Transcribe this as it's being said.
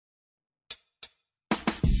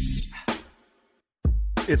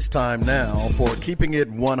It's time now for Keeping It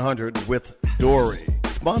 100 with Dory.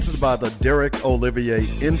 Sponsored by the Derek Olivier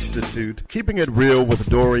Institute, Keeping It Real with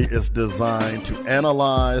Dory is designed to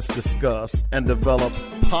analyze, discuss, and develop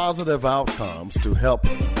positive outcomes to help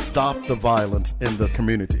stop the violence in the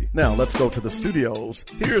community. Now, let's go to the studios.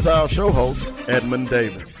 Here's our show host, Edmund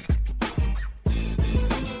Davis.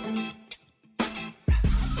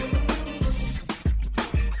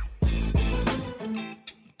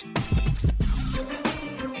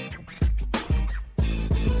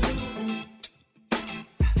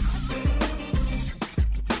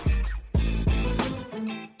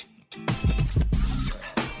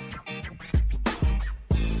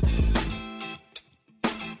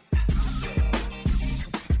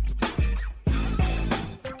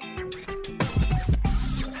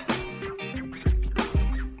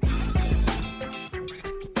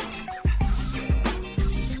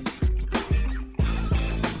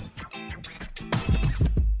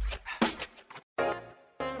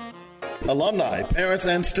 Alumni, parents,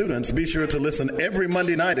 and students, be sure to listen every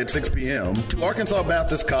Monday night at 6 p.m. to Arkansas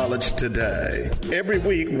Baptist College Today. Every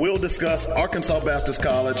week, we'll discuss Arkansas Baptist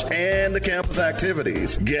College and the campus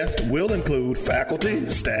activities. Guests will include faculty,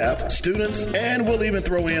 staff, students, and we'll even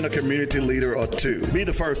throw in a community leader or two. Be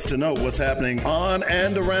the first to know what's happening on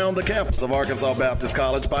and around the campus of Arkansas Baptist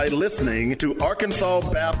College by listening to Arkansas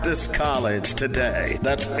Baptist College Today.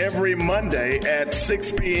 That's every Monday at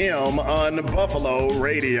 6 p.m. on Buffalo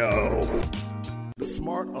Radio. The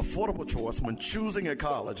smart, affordable choice when choosing a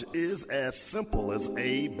college is as simple as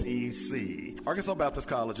ABC. Arkansas Baptist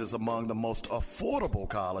College is among the most affordable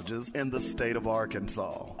colleges in the state of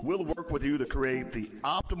Arkansas. We'll work with you to create the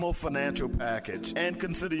optimal financial package and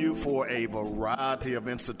consider you for a variety of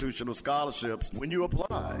institutional scholarships. When you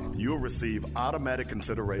apply, you'll receive automatic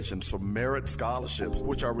considerations for merit scholarships,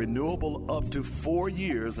 which are renewable up to 4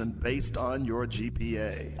 years and based on your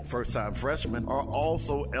GPA. First-time freshmen are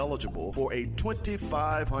also eligible for a $2,500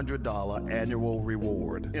 annual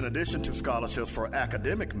reward. In addition to scholarships for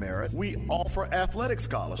academic merit, we offer athletic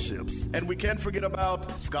scholarships. And we can't forget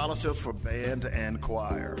about scholarships for band and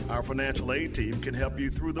choir. Our financial aid team can help you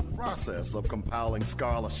through the process of compiling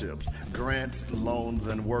scholarships, grants, loans,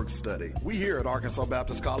 and work study. We here at Arkansas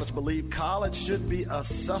Baptist College believe college should be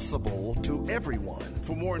accessible to everyone.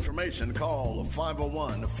 For more information, call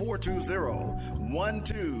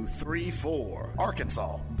 501-420-1234.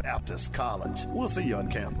 Arkansas Baptist College. We'll see you on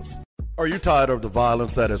campus. Are you tired of the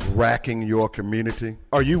violence that is racking your community?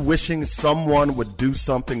 Are you wishing someone would do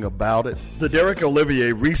something about it? The Derek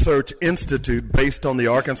Olivier Research Institute, based on the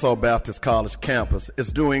Arkansas Baptist College campus,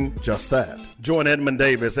 is doing just that. Join Edmund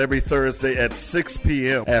Davis every Thursday at 6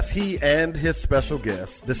 p.m. as he and his special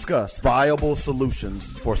guests discuss viable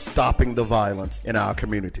solutions for stopping the violence in our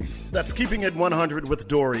communities. That's Keeping It 100 with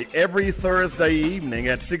Dory every Thursday evening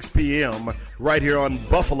at 6 p.m. right here on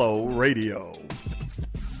Buffalo Radio.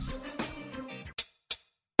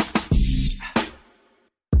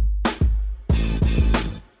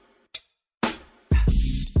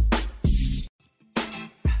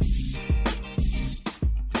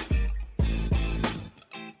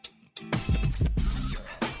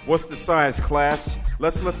 What's the science, class?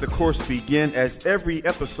 Let's let the course begin, as every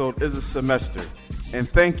episode is a semester. And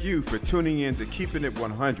thank you for tuning in to Keeping It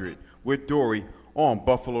 100 with Dory on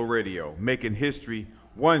Buffalo Radio, making history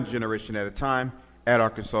one generation at a time at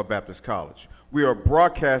Arkansas Baptist College. We are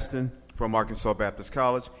broadcasting from Arkansas Baptist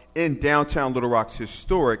College in downtown Little Rock's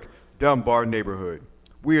historic Dunbar neighborhood.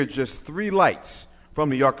 We are just 3 lights from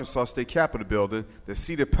the Arkansas State Capitol building, the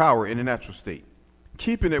seat of power in the natural state.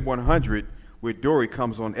 Keeping It 100 with Dory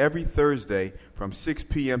comes on every Thursday from 6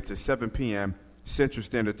 p.m. to 7 p.m. Central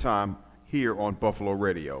Standard Time here on Buffalo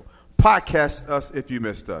Radio. Podcast us if you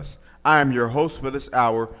missed us. I am your host for this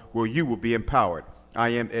hour where you will be empowered. I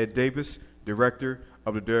am Ed Davis, Director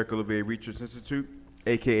of the Derek Olivier Research Institute,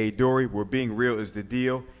 a.k.a. Dory, where being real is the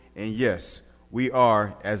deal. And yes, we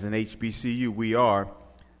are, as an HBCU, we are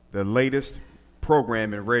the latest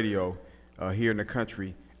program in radio here in the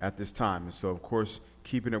country at this time. And so, of course,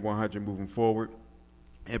 Keeping It 100 moving forward.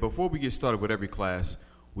 And before we get started with every class,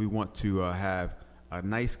 we want to have a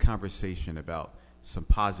nice conversation about some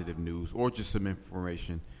positive news or just some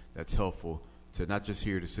information that's helpful to not just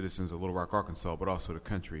here the citizens of Little Rock, Arkansas, but also the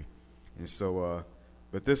country. And so,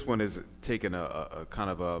 but this one is taking a kind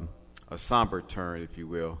of a somber turn, if you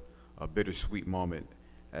will, a bittersweet moment,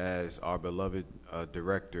 as our beloved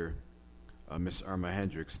director, Miss Irma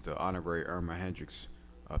Hendricks, the Honorary Irma Hendricks,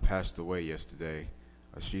 passed away yesterday.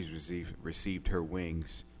 She's received her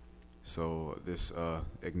wings. So this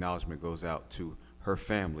acknowledgement goes out to her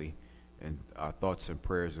family, and our thoughts and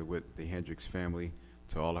prayers are with the Hendricks family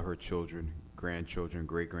to all of her children, grandchildren,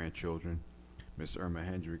 great-grandchildren. Miss Irma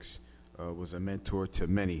Hendricks was a mentor to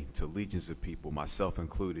many, to legions of people, myself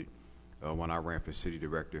included. When I ran for city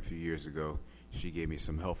director a few years ago, she gave me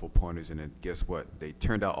some helpful pointers, and then guess what? They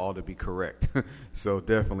turned out all to be correct. So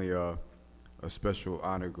definitely a special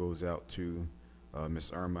honor goes out to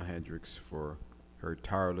Miss Irma Hendricks for her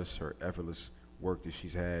tireless, her effortless work that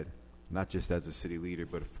she's had, not just as a city leader,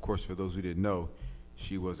 but of course, for those who didn't know,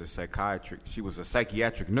 she was a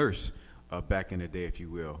psychiatric nurse back in the day, if you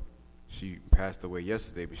will. She passed away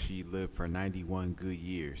yesterday, but she lived for 91 good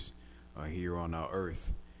years here on our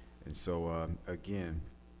earth. And so, again,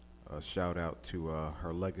 a shout out to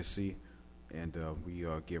her legacy, and we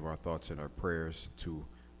give our thoughts and our prayers to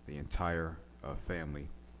the entire family,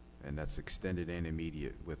 and that's extended and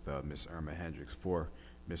immediate with Miss Irma Hendricks. For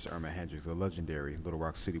Miss Irma Hendricks, the legendary Little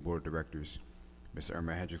Rock City Board of Directors, Miss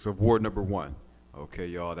Irma Hendricks of Ward Number 1. Okay,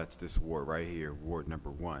 y'all, that's this ward right here, Ward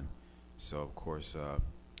Number 1. So, of course,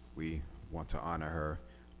 we want to honor her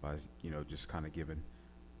by, just kind of giving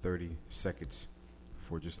 30 seconds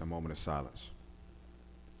for just a moment of silence.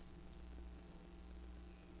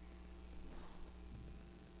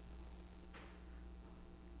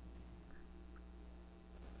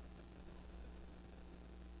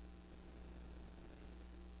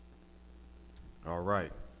 All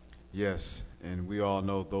right. Yes, and we all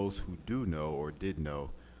know, those who do know or did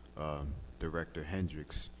know, Director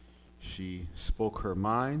Hendricks, she spoke her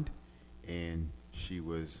mind, and she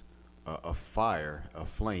was a fire, a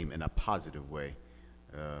flame in a positive way.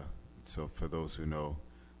 So for those who know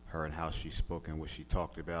her and how she spoke and what she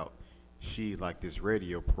talked about, she, like this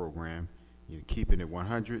radio program, keeping it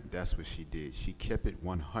 100, that's what she did. She kept it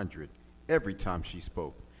 100 every time she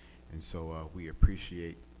spoke. And so we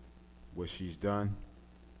appreciate what she's done.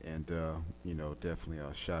 And, definitely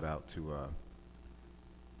a shout out to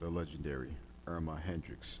the legendary Irma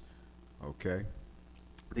Hendricks. Okay.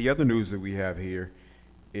 The other news that we have here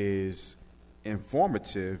is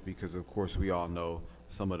informative because, of course, we all know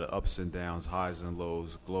some of the ups and downs, highs and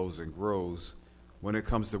lows, glows and grows when it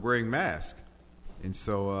comes to wearing masks. And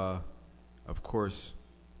so, of course,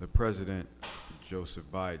 the president, Joseph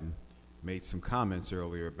Biden, made some comments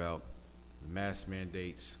earlier about the mask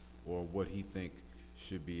mandates or what he think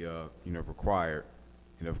should be, required.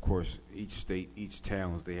 And of course, each state, each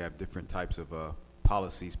towns, they have different types of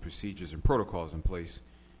policies, procedures, and protocols in place.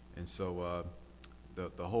 And so,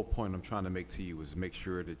 the whole point I'm trying to make to you is make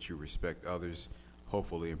sure that you respect others,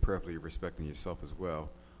 hopefully and preferably respecting yourself as well.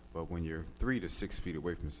 But when you're 3 to 6 feet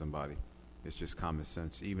away from somebody, it's just common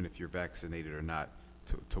sense, even if you're vaccinated or not,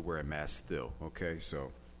 to wear a mask still. Okay,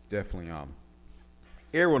 so definitely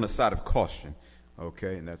err on the side of caution.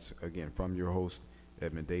 Okay, and that's, again, from your host,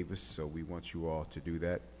 Edmund Davis. So we want you all to do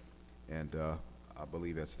that, and I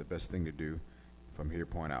believe that's the best thing to do from here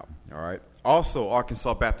point out. All right. Also,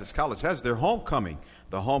 Arkansas Baptist College has their homecoming.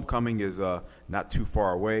 The homecoming is not too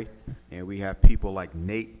far away, and we have people like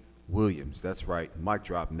Nate Williams. That's right, mic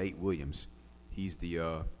drop, Nate Williams. He's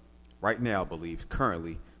the right now, I believe,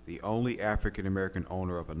 currently the only African-American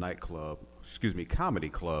owner of a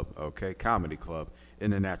comedy club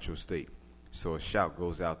in the natural state. So a shout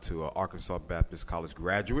goes out to Arkansas Baptist College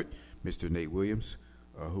graduate, Mr. Nate Williams,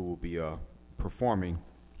 who will be performing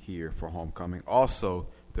here for homecoming. Also,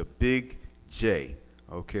 the Big J.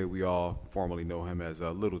 Okay, we all formerly know him as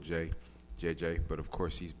Little J, JJ, but of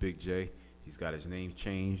course he's Big J. He's got his name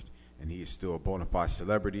changed, and he is still a bona fide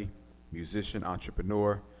celebrity, musician,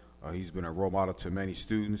 entrepreneur. He's been a role model to many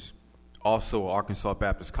students. Also, Arkansas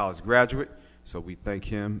Baptist College graduate. So we thank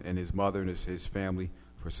him and his mother and his family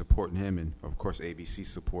for supporting him. And, of course, ABC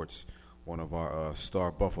supports one of our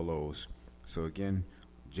star Buffaloes. So, again,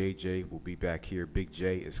 JJ will be back here. Big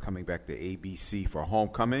J is coming back to ABC for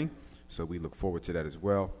homecoming. So we look forward to that as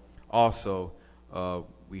well. Also,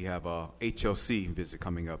 we have a HLC visit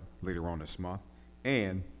coming up later on this month.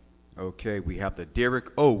 And, okay, we have the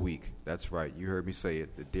Derek O week. That's right. You heard me say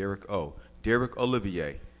it. The Derek O. Derek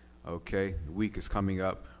Olivier. Okay, the week is coming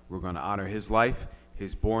up. We're going to honor his life,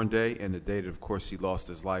 his born day, and the day that, of course, he lost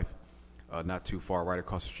his life not too far, right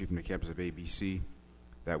across the street from the campus of ABC.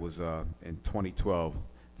 That was in 2012.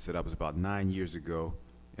 So that was about 9 years ago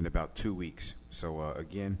in about 2 weeks. So,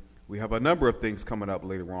 again, we have a number of things coming up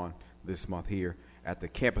later on this month here at the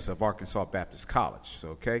campus of Arkansas Baptist College. So,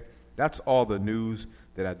 okay, that's all the news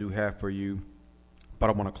that I do have for you. But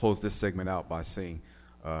I want to close this segment out by saying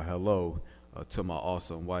hello to my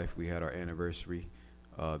awesome wife. We had our anniversary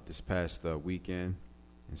this past weekend,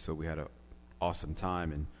 and so we had an awesome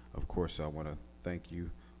time. And, of course, I want to thank you,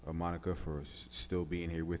 Monica, for still being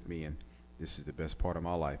here with me. And this is the best part of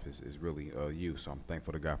my life is really you. So I'm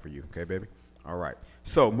thankful to God for you. Okay, baby? All right.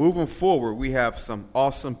 So moving forward, we have some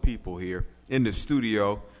awesome people here in the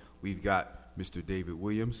studio. We've got Mr. David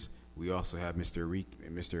Williams. We also have Mr.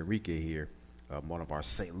 Enrique here, one of our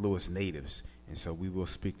St. Louis natives. And so we will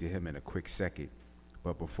speak to him in a quick second.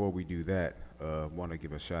 But before we do that, I want to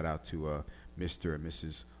give a shout out to Mr. and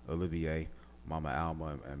Mrs. Olivier, Mama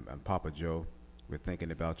Alma, and Papa Joe. We're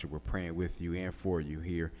thinking about you. We're praying with you and for you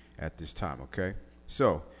here at this time, okay?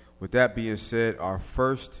 So with that being said, our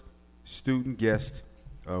first student guest,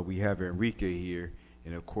 we have Enrique here.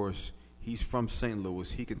 And, of course, he's from St.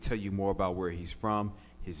 Louis. He can tell you more about where he's from,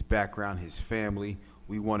 his background, his family.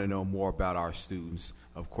 We want to know more about our students.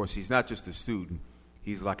 Of course, he's not just a student.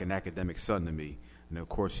 He's like an academic son to me. And, of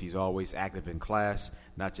course, he's always active in class,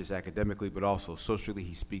 not just academically, but also socially.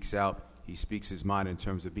 He speaks out. He speaks his mind in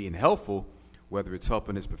terms of being helpful, whether it's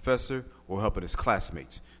helping his professor or helping his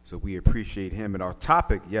classmates. So we appreciate him. And our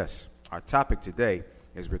topic today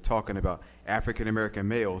is we're talking about African-American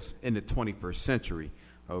males in the 21st century,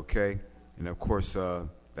 okay? And, of course,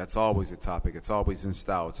 that's always a topic. It's always in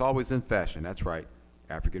style. It's always in fashion. That's right,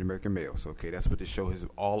 African-American males, okay? That's what this show is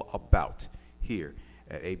all about here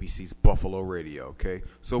at ABC's Buffalo Radio, okay?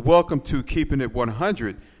 So welcome to Keeping It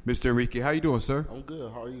 100, Mr. Enrique. How you doing, sir? I'm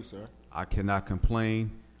good. How are you, sir? I cannot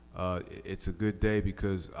complain. It's a good day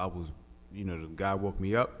because I was, the guy woke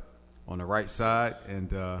me up on the right side,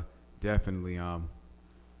 and definitely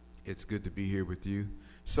it's good to be here with you.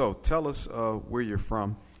 So tell us where you're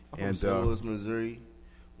from. I'm from St. Louis, Missouri,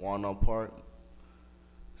 Walnut Park.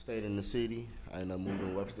 Stayed in the city. I ended up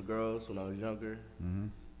moving to Webster Groves when I was younger. Mm-hmm.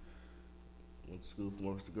 Went to school from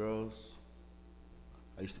Webster Groves.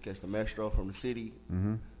 I used to catch the Metro from the city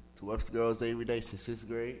to Webster Groves every day since 6th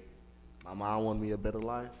grade. My mom wanted me a better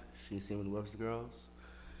life. She sent me to Webster Groves.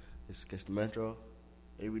 I used to catch the Metro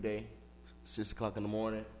every day, 6 o'clock in the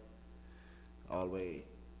morning, all the way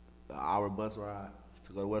an hour bus ride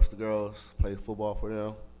to go to Webster Groves, play football for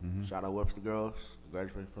them. Mm-hmm. Shout out Webster Groves,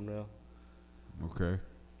 graduated from them. Okay.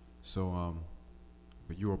 So,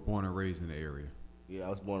 but you were born and raised in the area? Yeah, I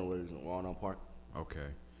was born and raised in Walnut Park. Okay.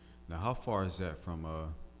 Now, how far is that from,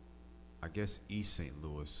 I guess East St.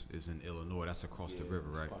 Louis is in Illinois. That's across the river,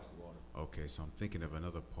 right? Across the water. Okay, so I'm thinking of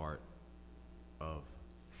another part of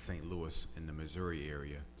St. Louis in the Missouri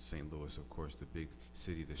area. St. Louis, of course, the big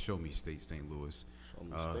city, the Show Me State, St. Louis. Show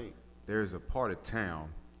me state. There's a part of town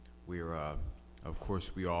where, of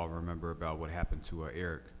course, we all remember about what happened to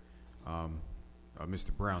Eric,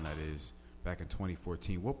 Mr. Brown, that is, back in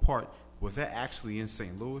 2014. What part, was that actually in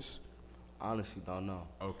St. Louis? Honestly, don't know.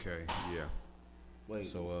 Okay, yeah.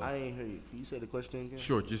 Wait, So, I ain't hear you. Can you say the question again?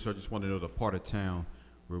 Sure, I just want to know the part of town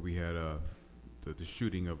where we had the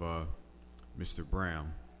shooting of Mr.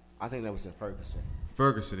 Brown. I think that was in Ferguson.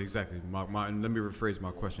 Ferguson, exactly. Let me rephrase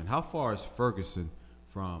my question. How far is Ferguson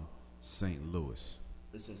from St. Louis?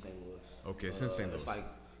 It's in St. Louis. Okay, it's in St. Louis. It's like,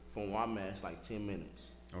 from where I'm at, it's like 10 minutes.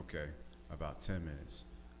 Okay, about 10 minutes.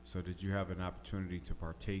 So did you have an opportunity to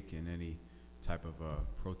partake in any type of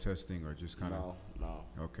protesting or just kind of? No.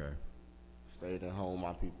 Okay. Stayed at home,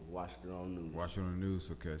 my people, watched it on the news. Watch it on the news,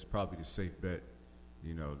 okay. It's probably the safe bet,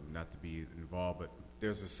 not to be involved. But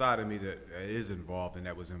there's a side of me that is involved and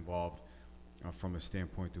that was involved from a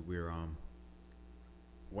standpoint that we're,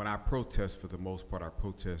 when I protest, for the most part, I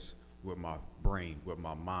protest with my brain, with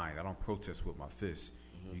my mind. I don't protest with my fists.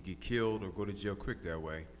 Mm-hmm. You get killed or go to jail quick that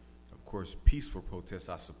way. Of course, peaceful protests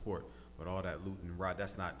I support, but all that looting and rioting,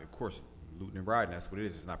 that's not, of course, looting and rioting, that's what it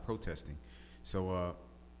is. It's not protesting. So,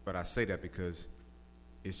 but I say that because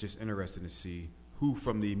it's just interesting to see who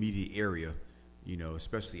from the immediate area,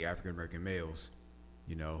 especially African-American males,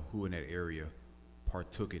 who in that area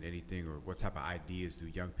partook in anything, or what type of ideas do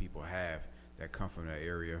young people have that come from that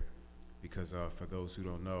area. Because for those who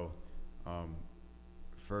don't know,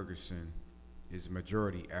 Ferguson is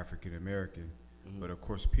majority African-American, but of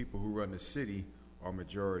course people who run the city are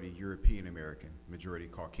majority European-American, majority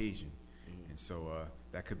Caucasian. And so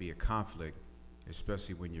that could be a conflict,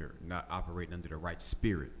 especially when you're not operating under the right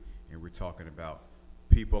spirit. And we're talking about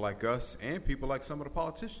people like us and people like some of the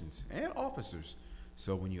politicians and officers.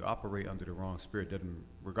 So when you operate under the wrong spirit,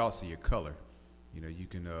 regardless of your color, you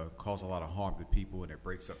can cause a lot of harm to people, and it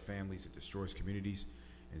breaks up families, it destroys communities.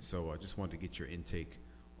 And so I just wanted to get your intake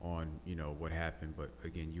on, what happened. But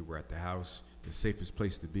again, you were at the house. The safest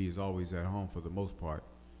place to be is always at home for the most part,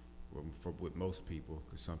 with most people,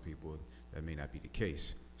 because some people, that may not be the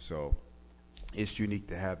case. So it's unique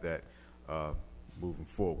to have that moving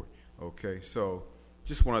forward. Okay, so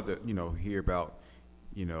just wanted to, hear about,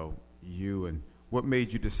 you and what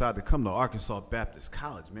made you decide to come to Arkansas Baptist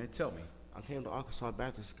College, man. Tell me. I came to Arkansas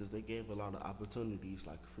Baptist because they gave a lot of opportunities,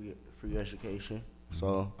 like free education,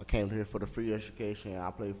 So I came here for the free education.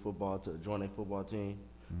 I played football to join a football team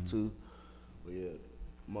too. But yeah,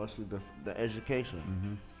 mostly the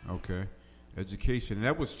education. Okay. Education. And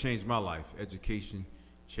that was changed my life. Education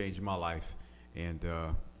changed my life. And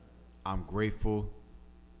I'm grateful,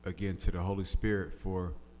 again, to the Holy Spirit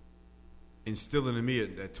for instilling in me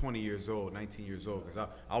at 20 years old, 19 years old, because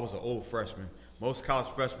I was an old freshman. Most college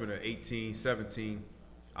freshmen are 18, 17.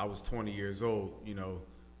 I was 20 years old,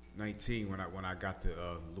 19 when I got to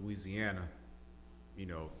Louisiana,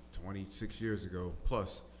 26 years ago,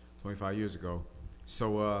 plus 25 years ago.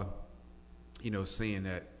 So, saying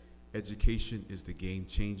that education is the game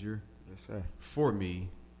changer for me.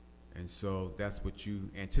 And so that's what you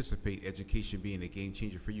anticipate, education being a game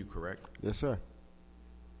changer for you, correct? Yes, sir.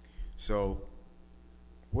 So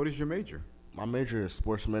what is your major? My major is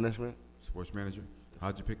sports management. Sports manager.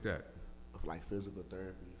 How'd you pick that? Of like physical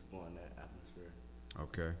therapy, going that atmosphere.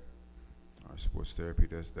 Okay. All right, sports therapy,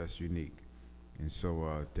 that's unique. And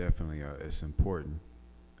so definitely it's important.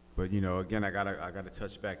 But, again, I gotta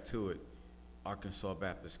touch back to it. Arkansas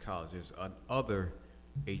Baptist College. There's another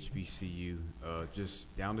HBCU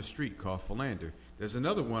just down the street called Philander. There's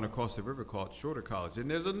another one across the river called Shorter College.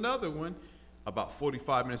 And there's another one about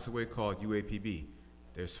 45 minutes away called UAPB.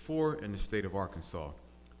 There's 4 in the state of Arkansas.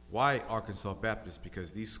 Why Arkansas Baptist?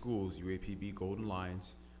 Because these schools, UAPB, Golden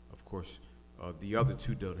Lions, of course, the other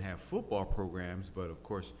 2 don't have football programs, but of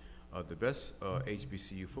course, the best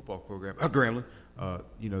HBCU football program, Grambling,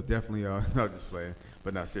 definitely, not just playing,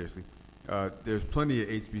 but not seriously. There's plenty of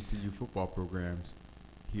HBCU football programs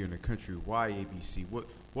here in the country. Why ABC?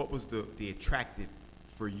 What was the attracted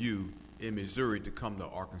for you in Missouri to come to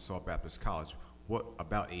Arkansas Baptist College? What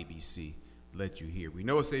about ABC led you here? We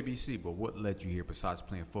know it's ABC, but what led you here besides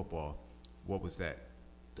playing football? What was that?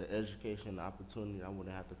 The education opportunity. I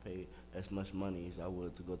wouldn't have to pay as much money as I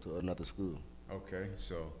would to go to another school. Okay,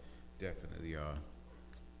 so definitely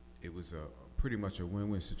it was pretty much a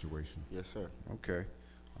win-win situation. Yes, sir. Okay.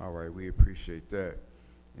 All right, we appreciate that.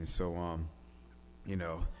 And so,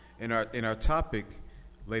 in our topic,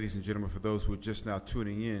 ladies and gentlemen, for those who are just now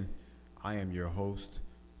tuning in, I am your host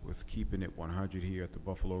with Keeping It 100 here at the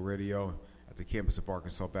Buffalo Radio at the campus of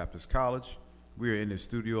Arkansas Baptist College. We are in the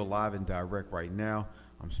studio live and direct right now.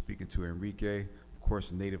 I'm speaking to Enrique, of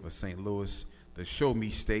course, a native of St. Louis, the Show Me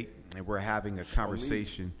State, and we're having a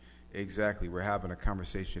conversation. Exactly, we're having a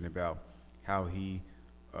conversation about how he,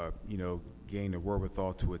 gained the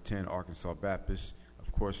wherewithal to attend Arkansas Baptist,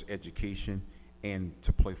 of course, education, and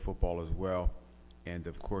to play football as well. And,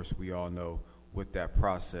 of course, we all know with that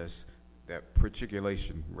process, that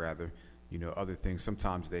particulation, rather, other things,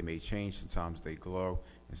 sometimes they may change, sometimes they glow,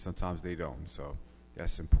 and sometimes they don't. So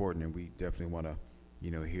that's important, and we definitely want to,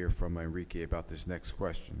 hear from Enrique about this next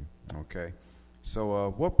question, okay?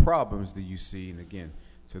 So what problems do you see, and again,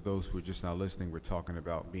 to those who are just now listening, we're talking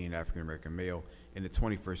about being African-American male in the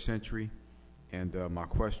 21st century. And my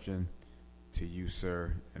question to you,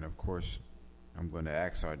 sir, and of course, I'm going to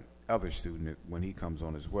ask our other student when he comes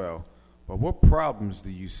on as well, but what problems do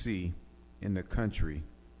you see in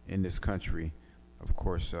this country, of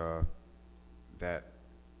course, that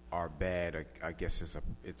are bad? I guess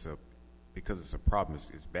it's a because it's a problem,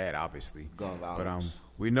 it's bad, obviously. Gun violence. But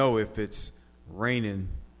we know if it's raining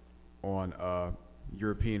on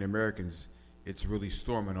European Americans, it's really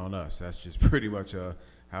storming on us. That's just pretty much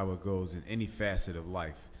how it goes in any facet of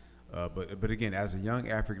life. But again, as a young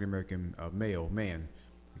African American male man,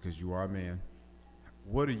 because you are a man,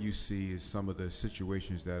 what do you see as some of the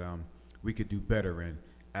situations that we could do better in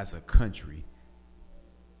as a country?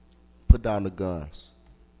 Put down the guns.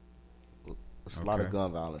 There's a lot of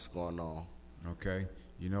gun violence going on. Okay.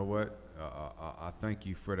 You know what? I thank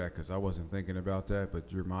you for that, because I wasn't thinking about that,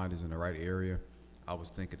 but your mind is in the right area. I was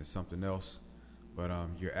thinking of something else, but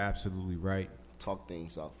you're absolutely right. Talk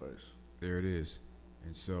things out first. There it is.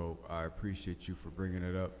 And so I appreciate you for bringing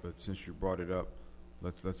it up, but since you brought it up,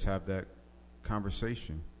 let's have that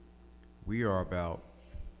conversation. We are about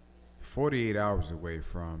 48 hours away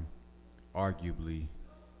from arguably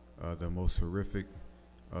the most horrific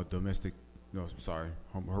horrific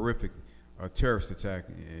terrorist attack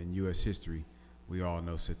in U.S. history. We all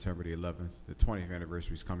know September the 11th, the 20th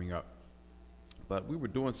anniversary is coming up. But we were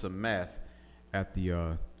doing some math at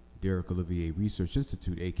the Derek Olivier Research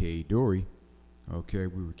Institute, a.k.a. Dory. Okay,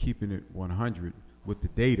 we were keeping it 100 with the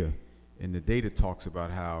data, and the data talks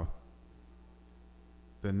about how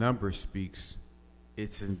the number speaks.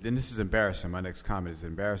 And this is embarrassing. My next comment is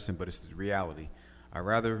embarrassing, but it's the reality. I'd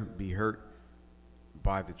rather be hurt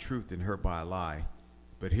by the truth than hurt by a lie.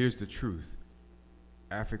 But here's the truth.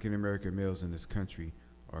 African American males in this country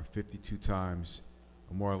are 52 times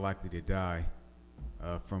more likely to die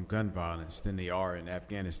from gun violence than they are in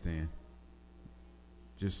Afghanistan.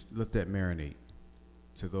 Just let that marinate.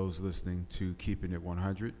 To those listening to Keeping It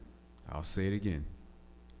 100, I'll say it again.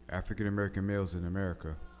 African American males in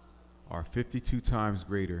America are 52 times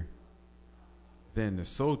greater than the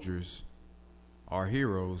soldiers, our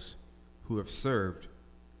heroes, who have served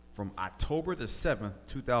from October the 7th,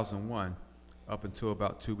 2001, up until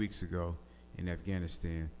about 2 weeks ago in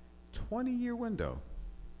Afghanistan. 20-year window.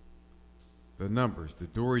 The numbers, the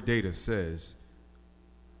Dory data says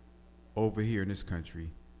over here in this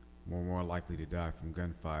country, we're more likely to die from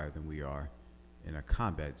gunfire than we are in a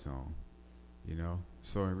combat zone, you know?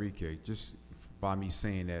 So, Enrique, just by me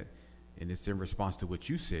saying that, and it's in response to what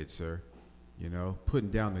you said, sir, you know,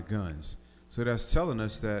 putting down the guns. So that's telling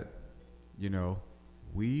us that, you know,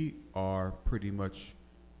 we are pretty much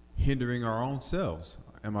hindering our own selves.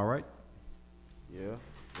 Am I right? Yeah,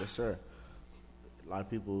 yes, sir. A lot of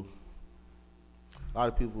people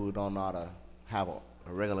don't know how to have a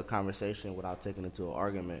regular conversation without taking it to an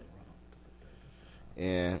argument,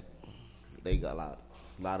 and they got a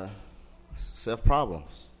lot of self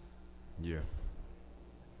problems.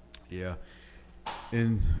 Yeah.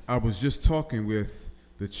 And I was just talking with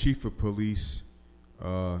the chief of police,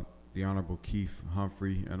 the Honorable Keith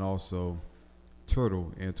Humphrey, and also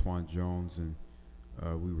Turtle Antoine Jones, and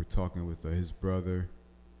we were talking with his brother,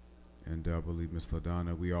 and I believe Miss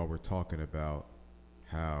LaDonna. We all were talking about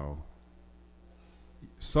how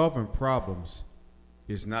solving problems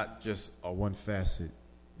is not just a one-facet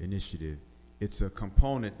initiative. It's a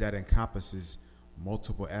component that encompasses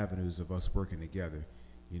multiple avenues of us working together.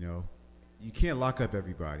 You know, you can't lock up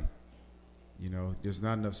everybody. You know, there's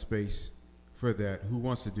not enough space for that. Who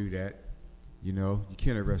wants to do that? You know, you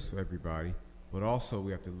can't arrest everybody. But also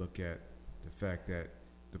we have to look at the fact that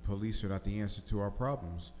the police are not the answer to our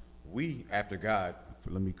problems. We, after God,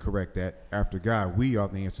 let me correct that, after God, we are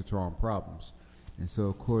the answer to our own problems. And so,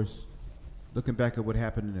 of course, looking back at what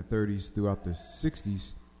happened in the 30s throughout the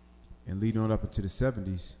 60s and leading on up into the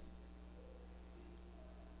 70s,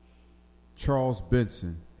 Charles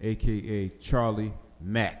Benson, a.k.a. Charlie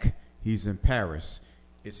Mack, he's in Paris.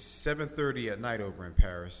 It's 7:30 at night over in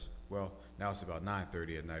Paris. Well, now it's about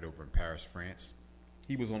 9:30 at night over in Paris, France.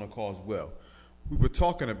 He was on a call as well. We were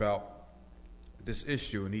talking about this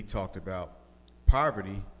issue, and he talked about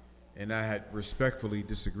poverty, and I had respectfully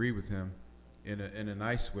disagreed with him in a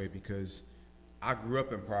nice way, because I grew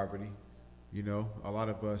up in poverty. You know, a lot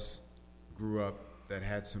of us grew up that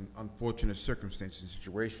had some unfortunate circumstances and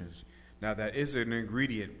situations. Now, that is an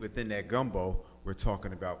ingredient within that gumbo we're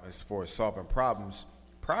talking about as far as solving problems.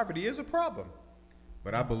 Poverty is a problem.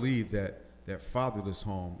 But I believe that fatherless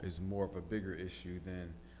home is more of a bigger issue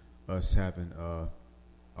than us having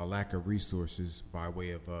a lack of resources by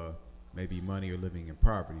way of maybe money or living in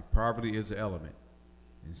poverty. Poverty is an element.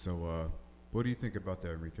 And so what do you think about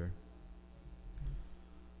that, Enrique?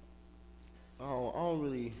 I don't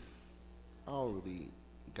really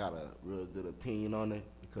got a real good opinion on it,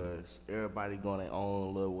 because everybody going their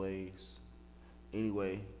own little ways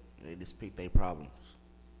anyway, and they just pick their problems.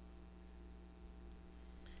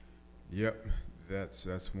 Yep,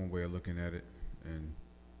 that's one way of looking at it. And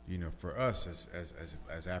you know, for us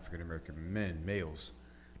as African American men, males,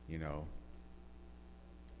 you know,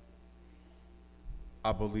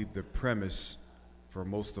 I believe the premise for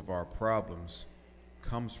most of our problems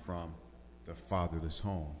comes from the fatherless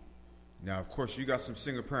home. Now, of course, you got some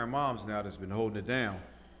single parent moms now that's been holding it down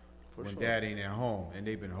when dad ain't at home, and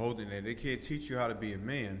they've been holding it. They can't teach you how to be a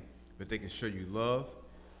man, but they can show you love,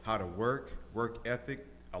 how to work ethic,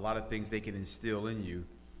 a lot of things they can instill in you,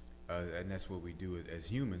 and that's what we do as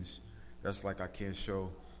humans. That's like I can't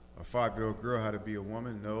show a 5-year-old girl how to be a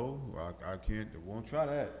woman. No, I can't. I won't try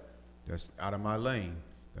that. That's out of my lane.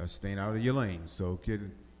 That's staying out of your lane. So,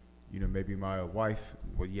 kid, you know, maybe my wife.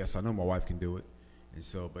 Well, yes, I know my wife can do it. And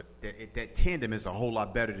so, but that tandem is a whole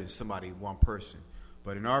lot better than somebody, one person.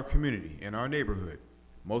 But in our community, in our neighborhood,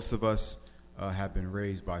 most of us have been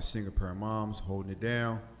raised by single parent moms, holding it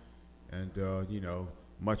down, and you know,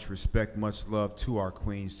 much respect, much love to our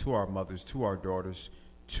queens, to our mothers, to our daughters,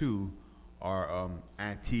 to our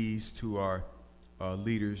aunties, to our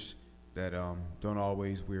leaders that don't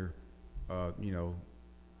always wear, you know,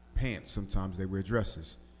 pants. Sometimes they wear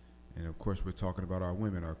dresses. And of course, we're talking about our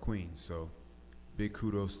women, our queens. So big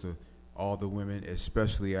kudos to all the women,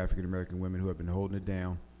 especially African American women who have been holding it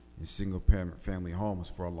down in single parent family homes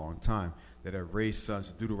for a long time, that have raised sons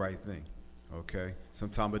to do the right thing. Okay?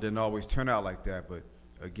 Sometimes it didn't always turn out like that, but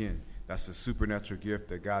again, that's a supernatural gift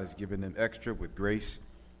that God has given them extra with grace,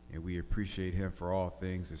 and we appreciate him for all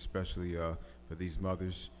things, especially for these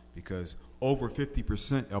mothers, because over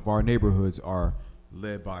 50% of our neighborhoods are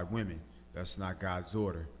led by women. That's not God's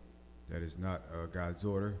order. That is not God's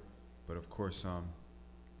order. But of course,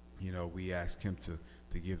 we ask him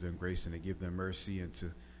to give them grace and to give them mercy and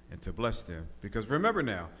to bless them. Because remember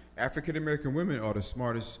now, African American women are the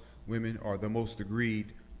smartest women, are the most degreed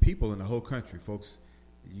people in the whole country, folks.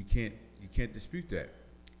 You can't dispute that.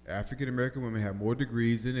 African American women have more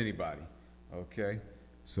degrees than anybody. Okay,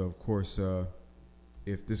 so of course,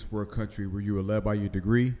 if this were a country where you were led by your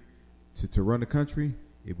degree to run the country,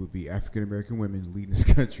 it would be African American women leading this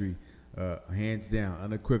country, hands down,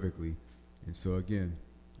 unequivocally. And so again,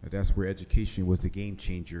 that's where education was the game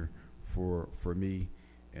changer for me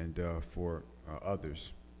and for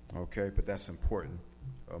others. Okay, but that's important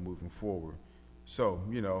moving forward. So,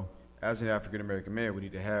 as an African American man, we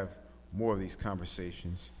need to have more of these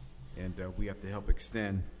conversations, and we have to help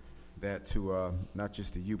extend that to not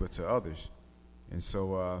just to you, but to others. And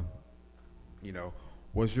so,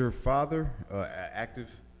 was your father active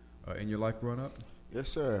in your life growing up? Yes,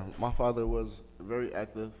 sir. My father was very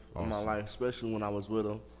active in my life, especially when I was with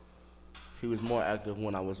him. He was more active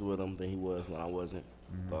when I was with him than he was when I wasn't.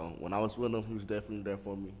 Mm-hmm. When I was with him, he was definitely there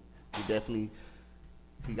for me.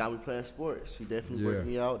 He got me playing sports. He definitely worked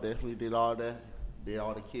me out, definitely did all that. Did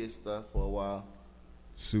all the kid stuff for a while.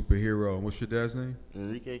 Superhero. And what's your dad's name?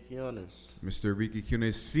 Enrique Quinones. Mr. Enrique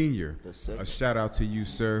Quinones Sr. A shout out to you,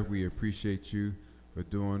 sir. We appreciate you for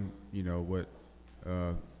doing,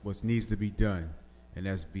 what needs to be done. And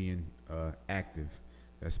that's being active.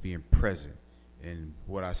 That's being present. And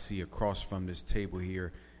what I see across from this table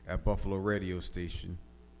here at Buffalo Radio Station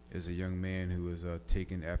is a young man who is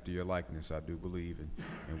taken after your likeness, I do believe, and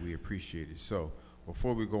we appreciate it. So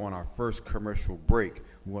before we go on our first commercial break,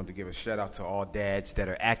 we wanted to give a shout out to all dads that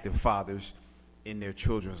are active fathers in their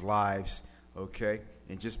children's lives, okay?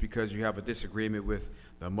 And just because you have a disagreement with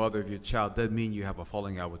the mother of your child doesn't mean you have a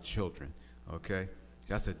falling out with children, okay?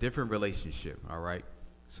 That's a different relationship, all right?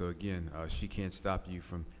 So again, she can't stop you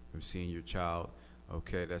from seeing your child,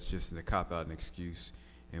 okay? That's just a cop-out and excuse.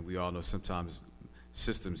 And we all know sometimes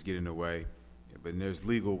systems get in the way, but there's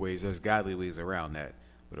legal ways, there's godly ways around that.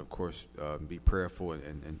 But of course, be prayerful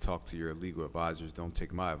and talk to your legal advisors. Don't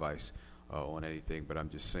take my advice on anything, but I'm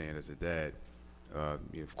just saying as a dad,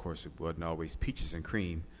 of course it wasn't always peaches and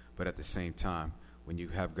cream, but at the same time, when you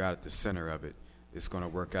have God at the center of it, it's going to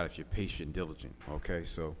work out if you're patient and diligent, okay?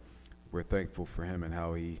 So we're thankful for him and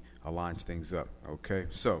how he aligns things up, okay?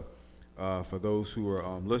 So for those who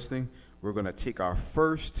are listening, we're going to take our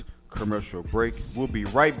first commercial break. We'll be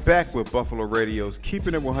right back with Buffalo Radio's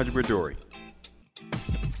Keeping It 100 with Dory.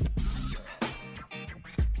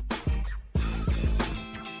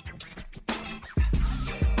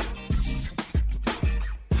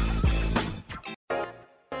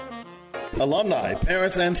 Alumni,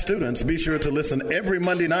 parents, and students, be sure to listen every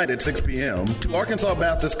Monday night at 6 p.m. to Arkansas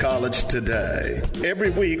Baptist College Today. Every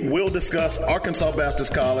week, we'll discuss Arkansas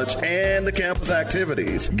Baptist College and the campus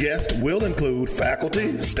activities. Guests will include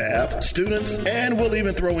faculty, staff, students, and we'll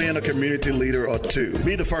even throw in a community leader or two.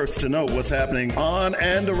 Be the first to know what's happening on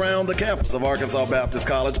and around the campus of Arkansas Baptist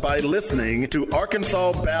College by listening to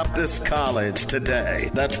Arkansas Baptist College Today.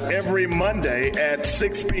 That's every Monday at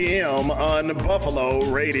 6 p.m. on Buffalo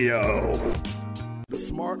Radio. The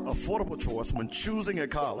smart, affordable choice when choosing a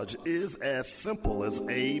college is as simple as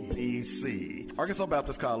ABC. Arkansas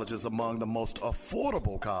Baptist College is among the most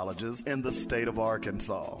affordable colleges in the state of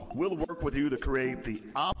Arkansas. We'll work with you to create the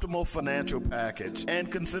optimal financial package and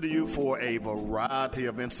consider you for a variety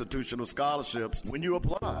of institutional scholarships when you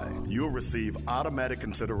apply. You'll receive automatic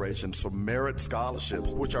considerations for merit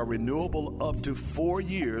scholarships, which are renewable up to 4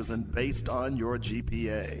 years and based on your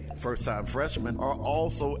GPA. First-time freshmen are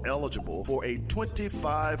also eligible for a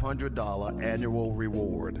 $2,500 annual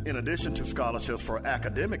reward. In addition to scholarships for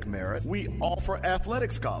academic merit, we offer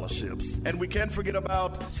athletic scholarships. And we can't forget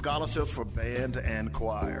about scholarships for band and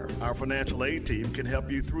choir. Our financial aid team can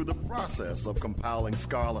help you through the process of compiling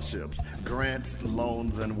scholarships, grants,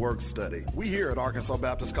 loans, and work study. We here at Arkansas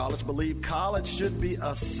Baptist College believe college should be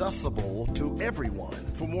accessible to everyone.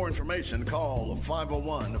 For more information, call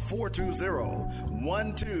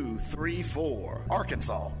 501-420-1234.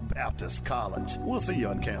 Arkansas Baptist College. We'll see you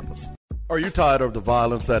on campus. Are you tired of the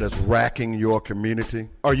violence that is racking your community?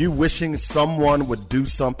 Are you wishing someone would do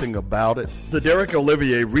something about it? The Derek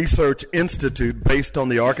Olivier Research Institute, based on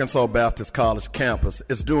the Arkansas Baptist College campus,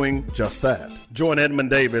 is doing just that. Join Edmund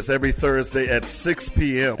Davis every Thursday at 6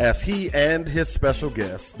 p.m. as he and his special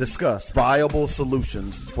guests discuss viable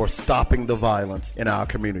solutions for stopping the violence in our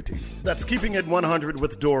communities. That's Keeping It 100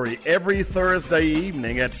 with Dory every Thursday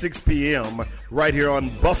evening at 6 p.m. right here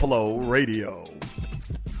on Buffalo Radio.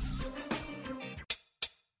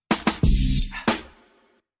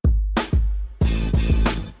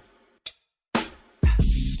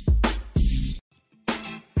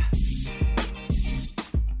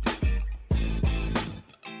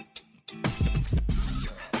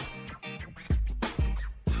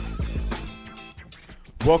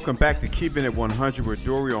 Welcome back to Keeping It 100 with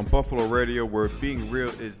Dory on Buffalo Radio, where being real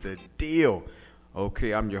is the deal.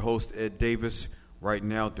 Okay, I'm your host, Ed Davis, right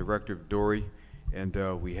now, Director of Dory. And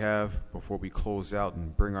we have, before we close out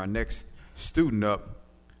and bring our next student up,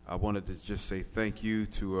 I wanted to just say thank you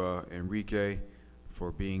to Enrique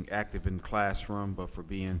for being active in the classroom, but for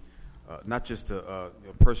being not just a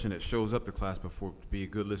person that shows up to class, but for to be a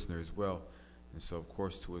good listener as well. And so, of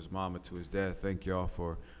course, to his mom and to his dad, thank y'all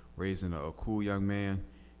for raising a cool young man.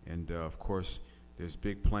 And, of course, there's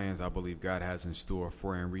big plans I believe God has in store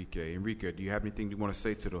for Enrique. Enrique, do you have anything you want to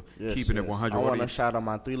say to the Keeping It 100 I want to audience? shout out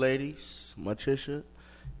my three ladies, Matricia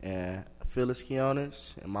and Phyllis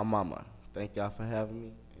Quiones and my mama. Thank y'all for having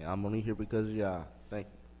me. And I'm only here because of y'all. Thank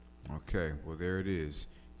you. Okay, well, there it is.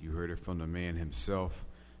 You heard it from the man himself.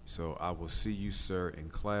 So I will see you, sir, in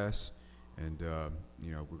class. And,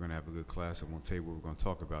 we're going to have a good class. I won't tell you what we're going to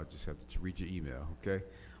talk about. Just have to read your email, okay?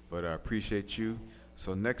 But I appreciate you.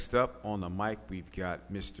 So next up on the mic, we've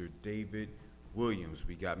got Mr. David Williams.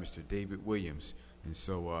 And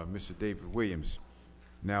so, Mr. David Williams.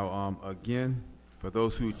 Now, again, for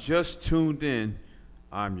those who just tuned in,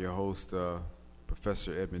 I'm your host,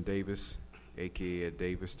 Professor Edmund Davis, a.k.a. Ed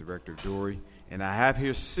Davis, Director of Dory. And I have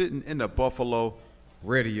here sitting in the Buffalo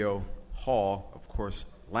Radio Hall, of course,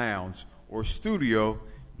 lounge or studio,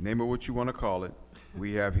 name it what you want to call it.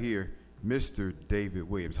 We have here Mr. David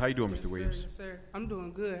Williams. How you doing, Mr. Williams? Yes, sir. I'm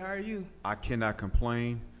doing good. How are you? I cannot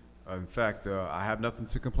complain. In fact, I have nothing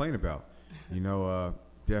to complain about.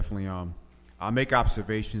 Definitely, I make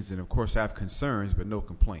observations and, of course, I have concerns, but no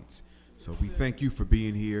complaints. So we thank you for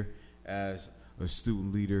being here as a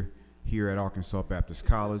student leader here at Arkansas Baptist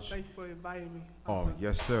College. Thank you for inviting me. Oh,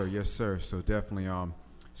 yes, sir. So definitely,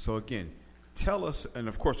 so again, tell us, and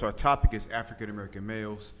of course our topic is African-American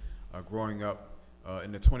males growing up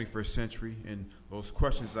in the 21st century, and those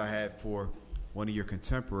questions I had for one of your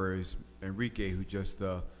contemporaries, Enrique, who just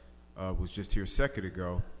was just here a second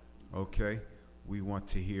ago. Okay, we want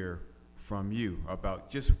to hear from you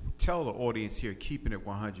about, just tell the audience here, Keeping It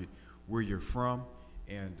 100, where you're from,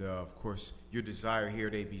 and of course your desire here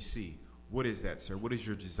at ABC. What is that, sir? What is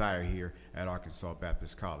your desire here at Arkansas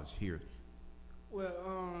Baptist College here? Well,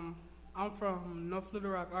 I'm from North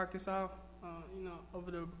Little Rock, Arkansas.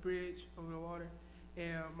 Over the bridge, over the water.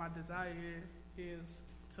 And my desire here is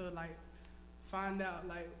to, find out,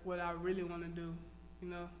 what I really want to do,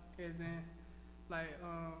 as in,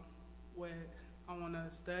 what I want to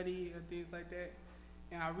study or things like that.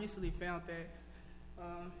 And I recently found that,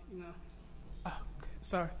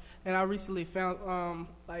 And I recently found,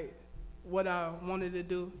 what I wanted to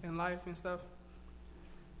do in life and stuff,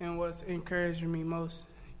 and what's encouraging me most,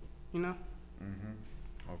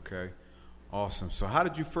 Okay, awesome. So how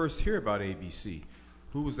did you first hear about ABC?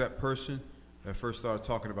 Who was that person that first started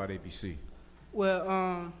talking about ABC?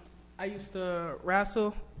 Well, I used to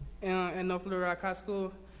wrestle at North Little Rock High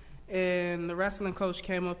School, and the wrestling coach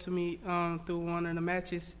came up to me through one of the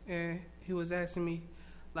matches, and he was asking me,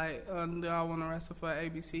 do I want to wrestle for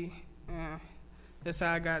ABC? And that's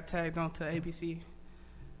how I got tagged on to ABC.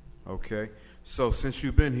 Okay. So since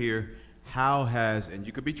you've been here, and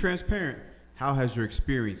you could be transparent, how has your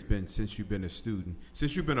experience been since you've been a student?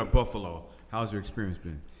 Since you've been a Buffalo, how's your experience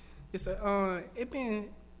been?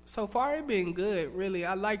 So far it been good, really.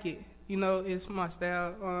 I like it. It's my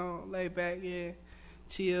style, laid back, yeah,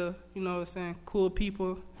 chill, cool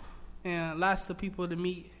people, and lots of people to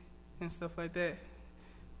meet and stuff like that,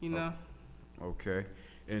 Okay.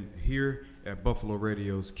 And here at Buffalo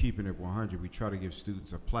Radio's Keeping It 100, we try to give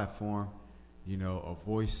students a platform, a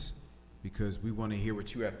voice, because we want to hear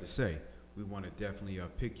what you have to say. We want to definitely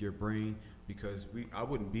pick your brain, because I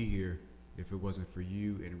wouldn't be here if it wasn't for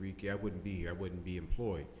you, Enrique. I wouldn't be here. I wouldn't be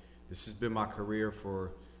employed. This has been my career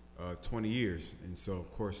for 20 years. And so, of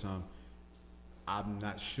course, I'm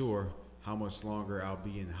not sure how much longer I'll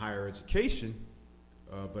be in higher education,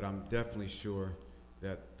 but I'm definitely sure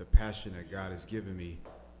that the passion that God has given me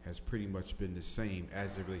has pretty much been the same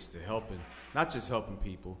as it relates to helping, not just helping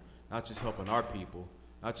people, not just helping our people,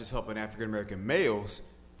 not just helping African-American males,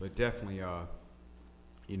 but definitely, all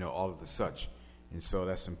of the such. And so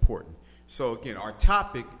that's important. So, again, our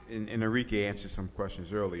topic, and Enrique answered some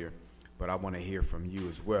questions earlier, but I want to hear from you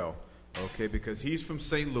as well, okay, because he's from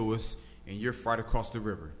St. Louis, and you're right across the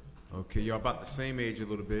river, okay? You're about the same age a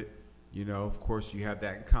little bit. Of course, you have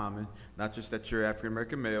that in common, not just that you're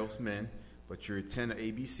African-American males, men, but you're 10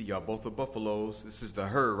 ABC. Y'all both are Buffaloes. This is the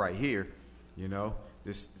herd right here,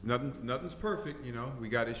 Nothing's perfect, We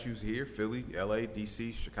got issues here, Philly, L.A.,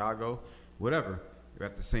 D.C., Chicago, whatever.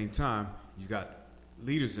 At the same time, you got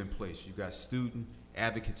leaders in place. You got student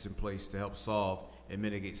advocates in place to help solve and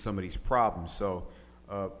mitigate some of these problems. So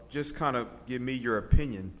just kind of give me your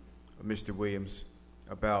opinion, Mr. Williams,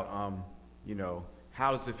 about,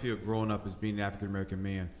 how does it feel growing up as being an African American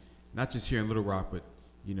man, not just here in Little Rock, but,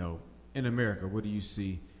 in America? What do you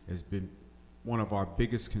see has been one of our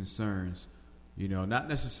biggest concerns? Not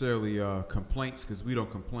necessarily complaints, because we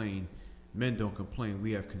don't complain. Men don't complain.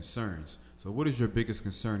 We have concerns. So what is your biggest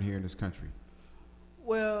concern here in this country?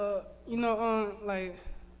 Well, like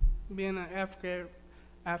being an African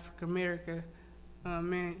American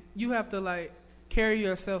man, you have to like carry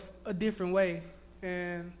yourself a different way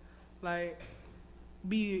and like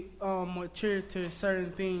be mature to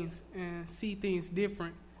certain things and see things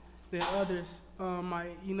different than others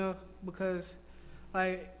might, because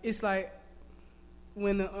like it's like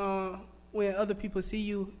when other people see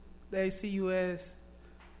you, they see you as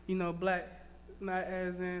black, not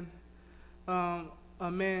as in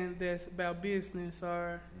a man that's about business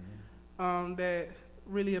or that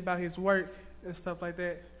really about his work and stuff like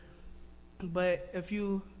that. But if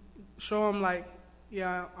you show them like,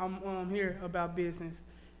 yeah, I'm here about business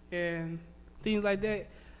and things like that,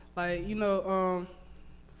 like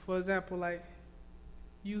for example, like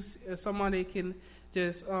somebody can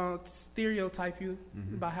just stereotype you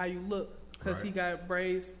by how you look because he got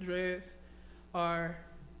braids, dreads, or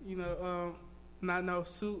not no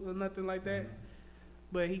suit or nothing like that.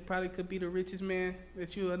 But he probably could be the richest man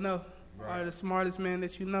that you will know, or the smartest man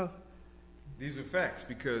that you know. These are facts,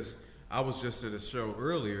 because I was just at a show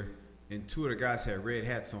earlier, and two of the guys had red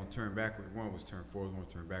hats on turned backward. One was turned forward, one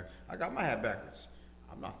was turned back. I got my hat backwards.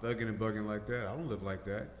 I'm not thugging and bugging like that. I don't live like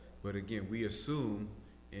that. But again, we assume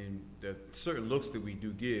in the certain looks that we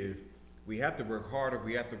do give, we have to work harder,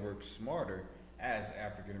 we have to work smarter as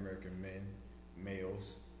African American men,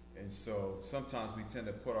 males. And so sometimes we tend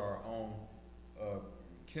to put our own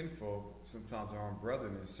kinfolk, sometimes our own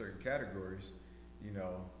brethren in certain categories.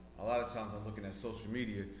 A lot of times I'm looking at social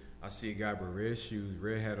media, I see a guy with red shoes,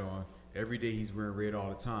 red hat on. Every day he's wearing red all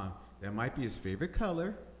the time. That might be his favorite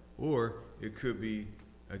color, or it could be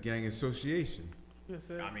a gang association. Yes,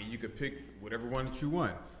 sir. I mean, you could pick whatever one that you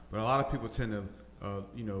want. But a lot of people tend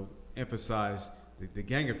to, emphasize the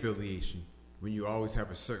gang affiliation when you always have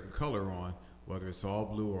a certain color on, whether it's all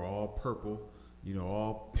blue or all purple,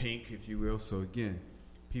 all pink, if you will. So again,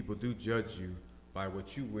 people do judge you by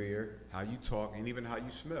what you wear, how you talk, and even how you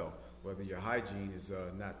smell. Whether your hygiene is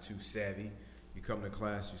not too savvy, you come to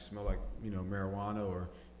class, you smell like marijuana, or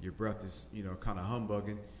your breath is kind of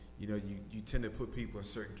humbugging. You tend to put people in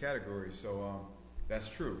certain categories. So that's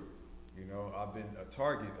true. I've been a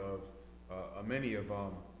target of many of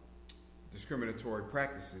discriminatory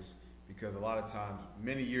practices, because a lot of times,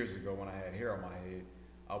 many years ago when I had hair on my head,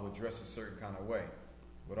 I would dress a certain kind of way.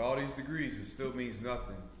 With all these degrees, it still means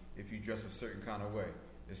nothing if you dress a certain kind of way,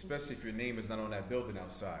 especially if your name is not on that building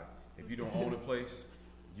outside. If you don't own a place,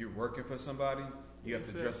 you're working for somebody, you have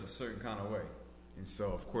to dress a certain kind of way. And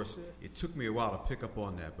so, of course, it took me a while to pick up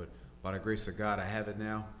on that, but by the grace of God, I have it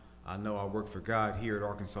now. I know I work for God here at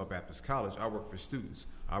Arkansas Baptist College. I work for students.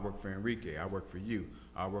 I work for Enrique. I work for you.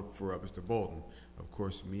 I work for Mr. Bolton. Of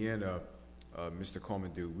course, me and Mr.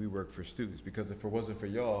 Coleman do. We work for students, because if it wasn't for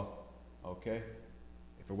y'all,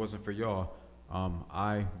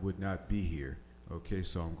 I would not be here. Okay,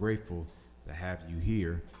 so I'm grateful to have you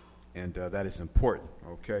here, and that is important.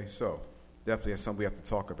 Okay, so definitely that's something we have to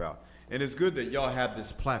talk about. And it's good that y'all have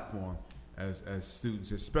this platform as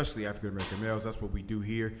students, especially African American males. That's what we do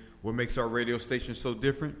here. What makes our radio station so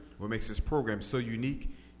different, what makes this program so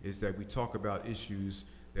unique, is that we talk about issues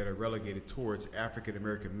that are relegated towards African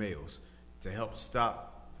American males to help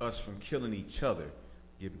stop us from killing each other.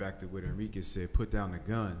 Get back to what Enrique said, put down the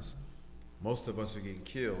guns. Most of us are getting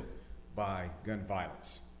killed by gun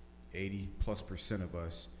violence. 80+% of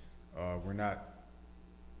us, we're not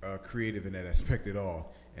creative in that aspect at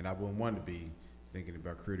all. And I wouldn't want to be thinking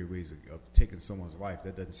about creative ways of taking someone's life.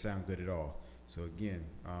 That doesn't sound good at all. So again,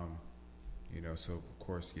 so of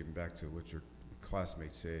course, getting back to what your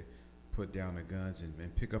classmate said, put down the guns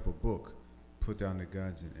and pick up a book. Put down the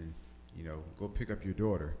guns and go pick up your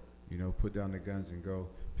daughter. Put down the guns and go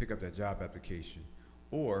pick up that job application.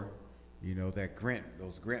 Or, those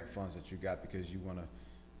grant funds that you got because you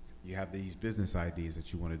have these business ideas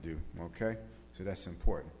that you want to do. Okay? So that's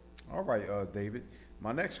important. All right, David.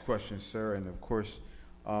 My next question, sir, and of course,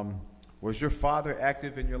 was your father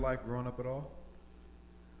active in your life growing up at all?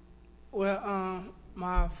 Well,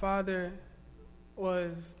 my father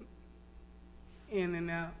was in and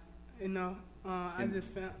out, I just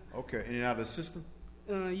found... Okay, in and out of the system?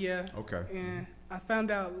 Yeah. Okay. And I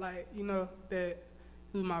found out, that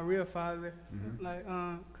he was my real father,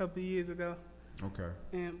 a couple of years ago.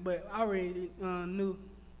 Okay. But I already knew,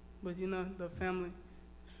 but the family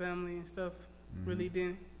family and stuff. Really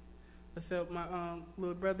didn't, except my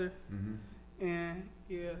little brother. And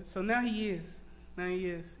yeah, so now he is.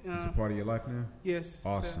 Is it part of your life now? Yes.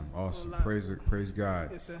 Awesome, sir. awesome. Praise God.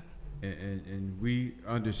 Yes, sir. And we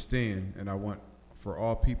understand, and I want for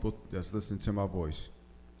all people that's listening to my voice,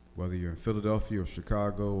 whether you're in Philadelphia or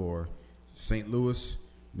Chicago or St. Louis,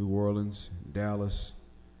 New Orleans, Dallas,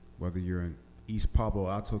 whether you're in East Palo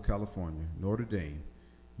Alto, California, Notre Dame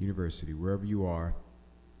University, wherever you are,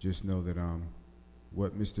 just know that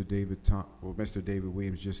what Mr. David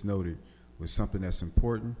Williams just noted was something that's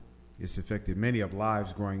important. It's affected many of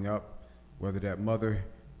lives growing up, whether that mother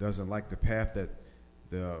doesn't like the path that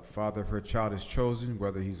the father of her child has chosen,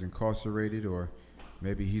 whether he's incarcerated or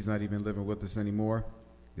maybe he's not even living with us anymore.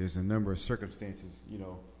 There's a number of circumstances,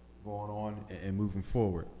 going on and moving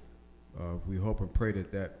forward. We hope and pray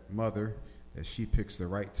that mother, that she picks the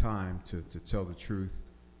right time to tell the truth,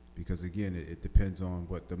 because again, it depends on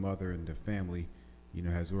what the mother and the family,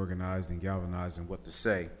 has organized and galvanized and what to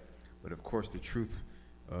say. But of course, the truth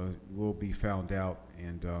will be found out,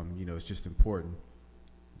 and it's just important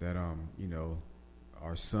that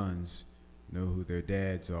our sons know who their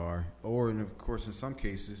dads are, and of course, in some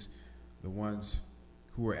cases, the ones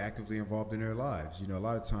who are actively involved in their lives. A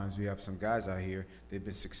lot of times we have some guys out here, they've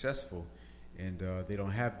been successful, and they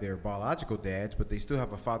don't have their biological dads, but they still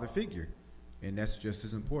have a father figure, and that's just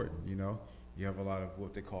as important. You have a lot of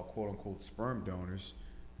what they call quote-unquote sperm donors,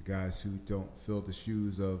 guys who don't fill the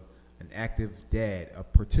shoes of an active dad, a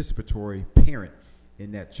participatory parent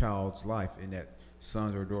in that child's life, in that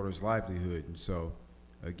son or daughter's livelihood. And so,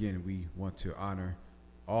 again, we want to honor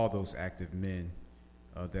all those active men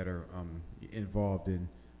that are involved in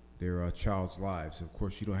their child's lives. Of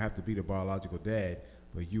course, you don't have to be the biological dad,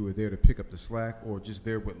 but you were there to pick up the slack, or just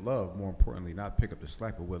there with love, more importantly, not pick up the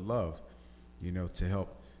slack, but with love, to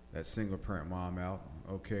help that single parent mom out,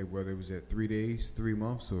 okay, whether it was at 3 days, 3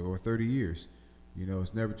 months, or 30 years.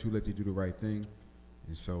 It's never too late to do the right thing.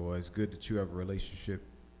 And so it's good that you have a relationship,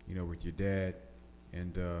 with your dad.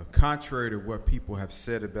 And contrary to what people have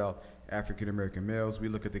said about African-American males, we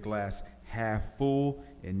look at the glass half full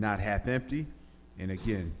and not half empty. And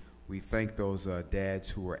again, we thank those dads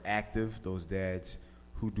who are active, those dads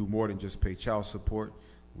who do more than just pay child support.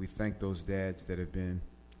 We thank those dads that have been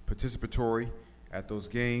participatory at those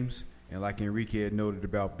games. And like Enrique had noted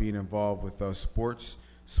about being involved with sports,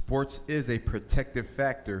 sports is a protective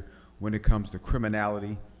factor when it comes to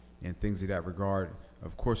criminality and things of that regard.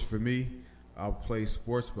 Of course, for me, I'll play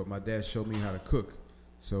sports, but my dad showed me how to cook.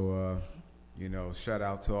 So, shout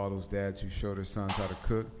out to all those dads who show their sons how to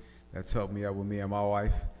cook. That's helped me out with me and my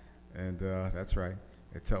wife. And that's right.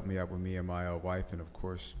 It's helped me out with me and my wife. And, of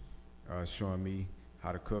course, showing me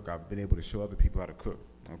how to cook. I've been able to show other people how to cook.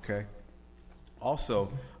 Okay?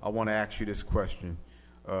 Also, I want to ask you this question.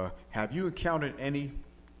 Have you encountered any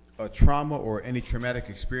trauma or any traumatic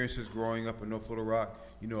experiences growing up in North Little Rock?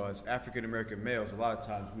 As African-American males, a lot of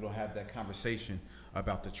times we don't have that conversation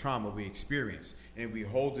about the trauma we experience. And we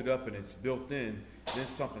hold it up and it's built in. Then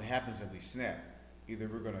something happens and we snap. Either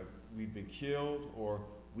we've been killed, or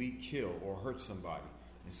we kill or hurt somebody.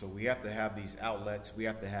 And so we have to have these outlets. We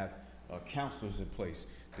have to have counselors in place.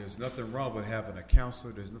 There's nothing wrong with having a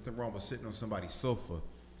counselor. There's nothing wrong with sitting on somebody's sofa.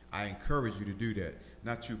 I encourage you to do that.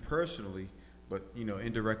 Not you personally, but,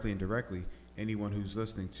 indirectly and directly, anyone who's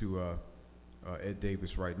listening to Ed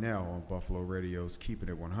Davis right now on Buffalo Radio's Keeping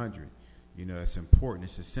It 100. That's important.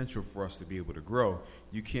 It's essential for us to be able to grow.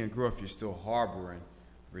 You can't grow if you're still harboring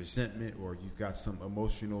resentment, or you've got some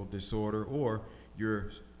emotional disorder, or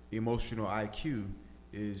your emotional IQ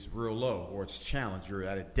is real low, or it's challenged. You're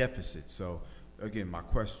at a deficit. So, again, my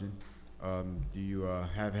question, do you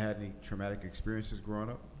have had any traumatic experiences growing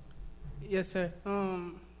up? Yes, sir.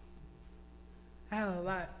 I had a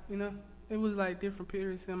lot, It was like different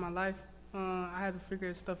periods in my life. I had to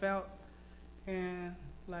figure stuff out, and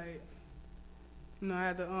I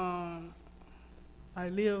had to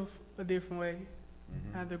live a different way.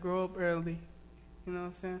 I had to grow up early, you know what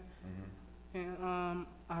I'm saying? And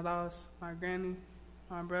I lost my granny,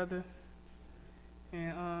 my brother,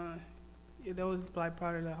 and that was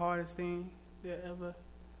probably the hardest thing that ever.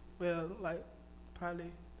 Well,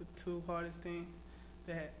 probably the two hardest things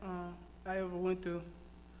that I ever went through.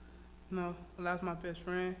 I lost my best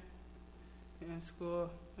friend in school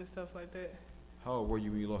and stuff like that. How old were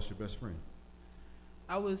you when you lost your best friend?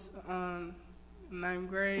 I was 9th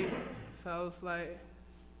grade, so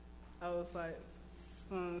I was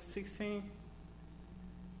 16.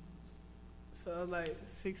 So I was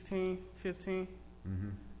 16, 15.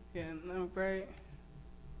 Yeah, 9th grade.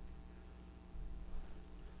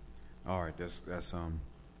 All right, that's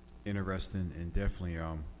interesting, and definitely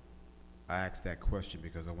I asked that question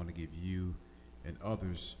because I want to give you and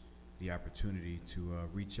others the opportunity to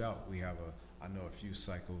reach out. I know a few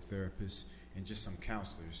psychotherapists and just some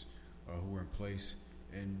counselors who are in place.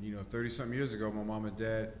 And 30-something years ago, my mom and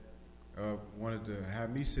dad wanted to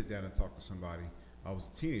have me sit down and talk to somebody. I was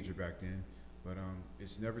a teenager back then, but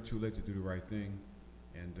it's never too late to do the right thing,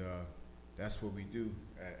 and that's what we do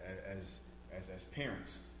as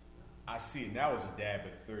parents. I see it now as a dad,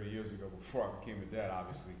 but 30 years ago, before I became a dad,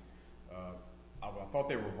 obviously, I thought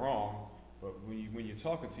they were wrong. But when you're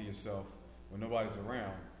talking to yourself when nobody's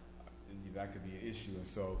around, that could be an issue. And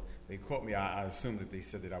so they caught me. I assumed that they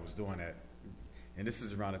said that I was doing that. And this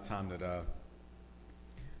is around the time that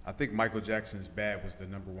I think Michael Jackson's Bad was the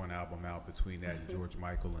 #1 album out. Between that and George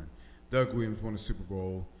Michael, and Doug Williams won a Super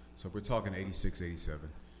Bowl. So we're talking 86, 87.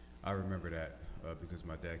 I remember that because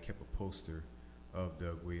my dad kept a poster of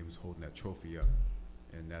Doug Williams holding that trophy up.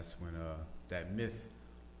 And that's when that myth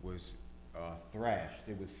was thrashed.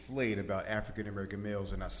 It was slayed about African American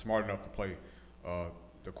males are not smart enough to play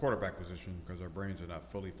the quarterback position because our brains are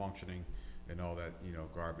not fully functioning and all that,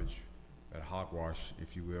 garbage, that hogwash,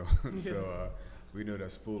 if you will. So we know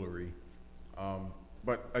that's foolery.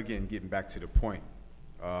 But again, getting back to the point,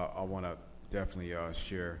 I want to definitely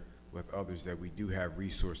share with others that we do have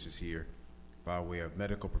resources here by way of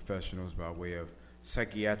medical professionals, by way of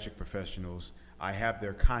psychiatric professionals. I have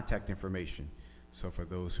their contact information. So for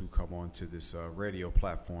those who come on to this radio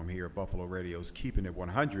platform here at Buffalo Radio's Keeping It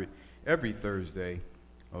 100 every Thursday,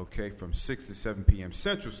 from 6 to 7 p.m.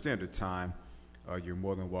 Central Standard Time, you're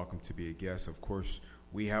more than welcome to be a guest. Of course,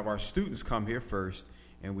 we have our students come here first,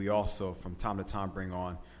 and we also, from time to time, bring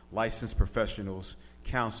on licensed professionals,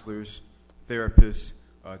 counselors, therapists,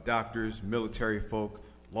 doctors, military folk,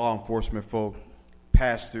 law enforcement folk,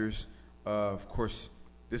 pastors. Of course,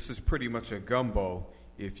 this is pretty much a gumbo,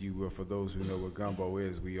 if you will. For those who know what gumbo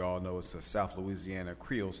is, we all know it's a South Louisiana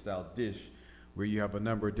Creole-style dish where you have a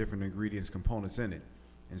number of different ingredients, components in it.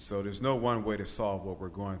 And so there's no one way to solve what we're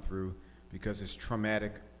going through because it's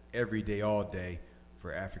traumatic every day, all day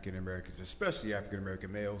for African Americans, especially African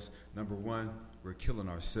American males. Number one, we're killing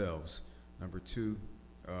ourselves. Number two,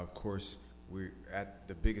 of course, we're at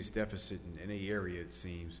the biggest deficit in any area, it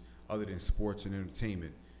seems, other than sports and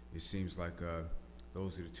entertainment. It seems like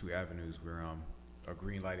those are the two avenues where a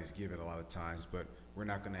green light is given a lot of times, but we're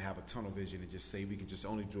not going to have a tunnel vision and just say we can just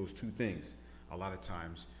only do those two things. A lot of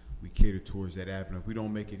times we cater towards that avenue. If we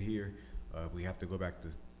don't make it here, we have to go back to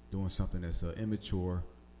doing something that's immature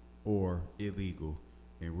or illegal,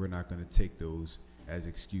 and we're not going to take those as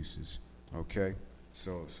excuses. Okay,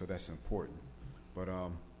 so that's important. But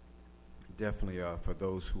definitely for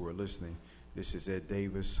those who are listening, this is Ed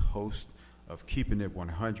Davis, host of Keeping It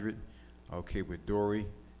 100, with Dory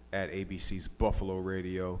at ABC's Buffalo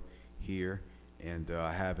Radio here. And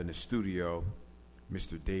I have in the studio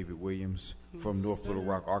Mr. David Williams from North Little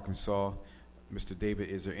Rock, Arkansas. Mr. David,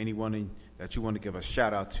 is there anyone that you want to give a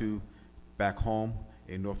shout out to back home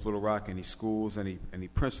in North Little Rock? Any schools, any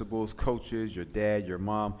principals, coaches, your dad, your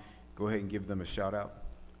mom? Go ahead and give them a shout out.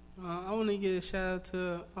 I want to give a shout out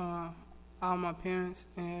to all my parents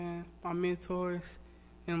and my mentors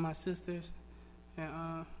and my sisters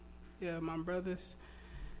and my brothers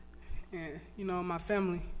and my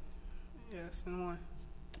family. Yes, and one.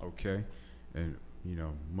 Okay, and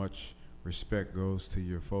much respect goes to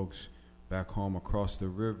your folks back home across the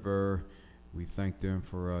river. We thank them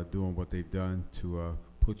for doing what they've done to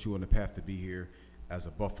put you on the path to be here as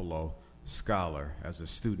a Buffalo scholar, as a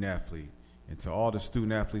student athlete. And to all the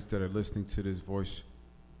student athletes that are listening to this voice,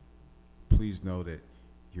 please know that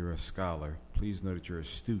you're a scholar. Please know that you're a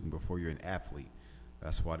student before you're an athlete.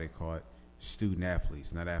 That's why they call it student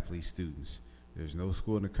athletes, not athlete students. There's no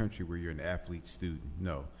school in the country where you're an athlete student.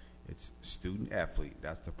 No, it's student athlete.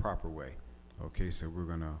 That's the proper way. Okay, so we're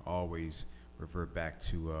going to always revert back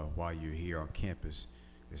to why you're here on campus.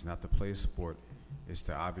 It's not to play a sport. It's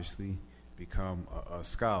to obviously become a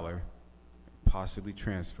scholar, possibly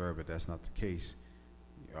transfer, but that's not the case.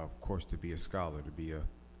 Of course, to be a scholar, to be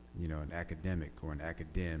an academic or an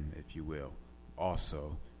academe, if you will.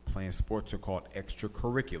 Also, playing sports are called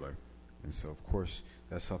extracurricular. And so, of course,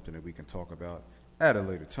 that's something that we can talk about at a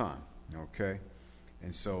later time, okay?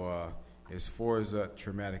 And so as far as a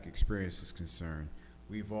traumatic experience is concerned,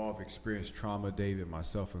 we've all experienced trauma, David,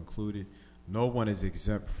 myself included. No one is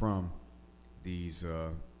exempt from these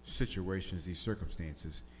situations, these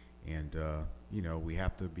circumstances. And, we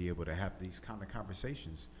have to be able to have these kind of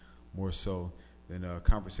conversations more so than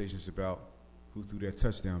conversations about who threw that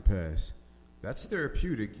touchdown pass. That's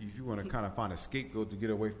therapeutic if you want to kind of find a scapegoat to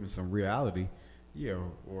get away from some reality,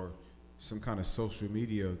 or some kind of social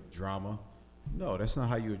media drama. No, that's not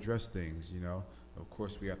how you address things, you know. Of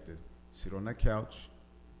course, we have to sit on that couch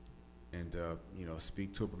and,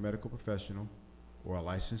 speak to a medical professional or a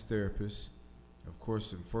licensed therapist. Of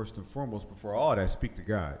course, and first and foremost, before all that, speak to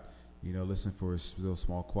God. You know, listen for his still,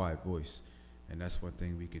 small, quiet voice. And that's one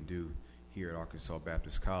thing we can do here at Arkansas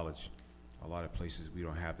Baptist College. A lot of places we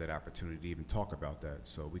don't have that opportunity to even talk about that,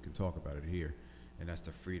 so we can talk about it here. And that's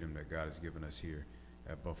the freedom that God has given us here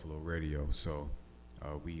at Buffalo Radio. So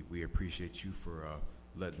we appreciate you for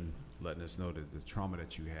letting us know that the trauma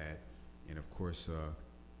that you had. And of course,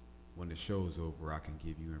 when the show's over, I can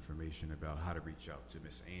give you information about how to reach out to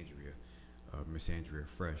Miss Andrea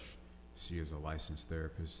Fresh. She is a licensed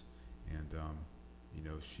therapist, and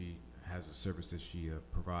she has a service that she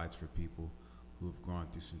provides for people who've gone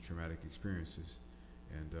through some traumatic experiences.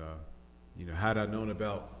 And had I known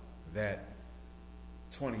about that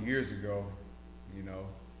 20 years ago,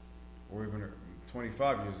 or even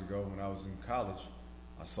 25 years ago when I was in college,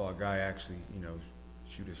 I saw a guy actually,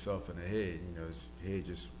 shoot himself in the head. His head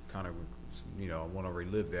just kind of, I want to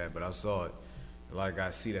relive that, but I saw it. A lot of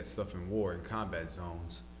guys see that stuff in war and combat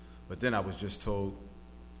zones. But then I was just told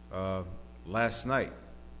last night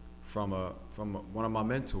from one of my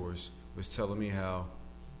mentors was telling me how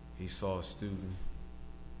he saw a student,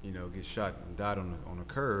 get shot and died on a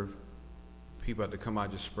curve. People had to come out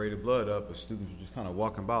and just spray the blood up, but students were just kind of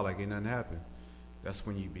walking by like ain't nothing happened. That's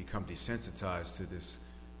when you become desensitized to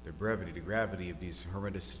the gravity of these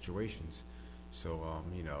horrendous situations. So,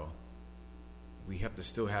 we have to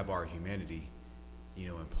still have our humanity,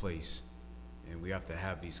 in place, and we have to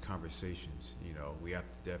have these conversations. We have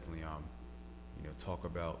to definitely, talk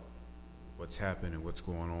about what's happened and what's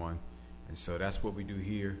going on. And so that's what we do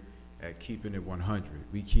here at Keeping It 100.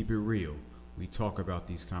 We keep it real. We talk about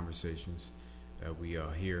these conversations that we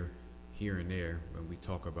hear here and there, and we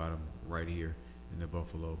talk about them right here in the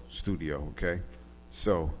Buffalo studio, okay?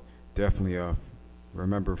 So definitely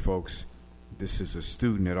remember, folks, this is a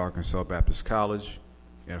student at Arkansas Baptist College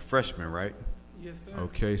and a freshman, right? Yes, sir.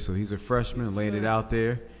 Okay, so he's a freshman, Yes, laying sir. it out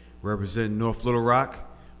there, representing North Little Rock,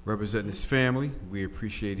 representing his family. We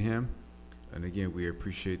appreciate him. And again, we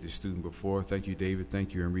appreciate the student before. Thank you, David.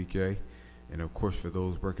 Thank you, Enrique. And of course, for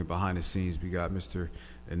those working behind the scenes, we got Mr.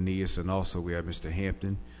 Aeneas, and also we have Mr.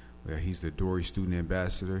 Hampton. He's the Dory Student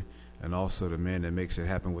Ambassador, and also the man that makes it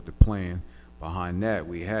happen with the plan. Behind that,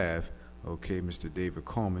 we have, Mr. David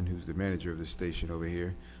Coleman, who's the manager of the station over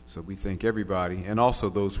here. So we thank everybody, and also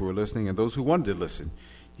those who are listening and those who wanted to listen.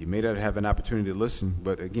 You may not have an opportunity to listen,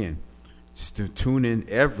 but again, tune in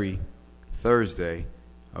every Thursday,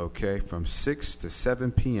 from 6 to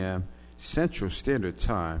 7 p.m. Central Standard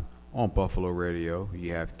Time on Buffalo Radio.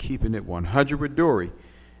 You have Keeping It 100 with Dory.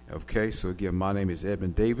 So again, my name is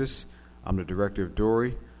Edmund Davis. I'm the director of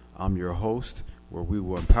Dory. I'm your host, where we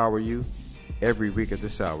will empower you every week at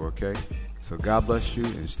this hour, So God bless you,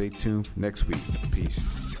 and stay tuned for next week. Peace.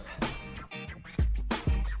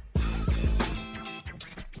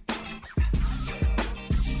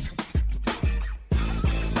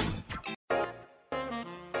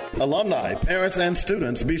 Alumni, parents, and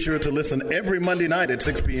students, be sure to listen every Monday night at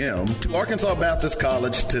 6 p.m. to Arkansas Baptist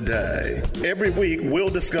College Today. Every week,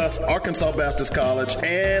 we'll discuss Arkansas Baptist College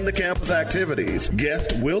and the campus activities.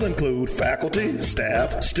 Guests will include faculty,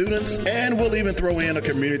 staff, students, and we'll even throw in a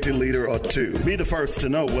community leader or two. Be the first to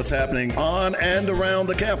know what's happening on and around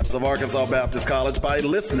the campus of Arkansas Baptist College by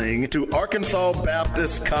listening to Arkansas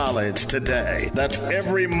Baptist College Today. That's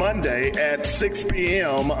every Monday at 6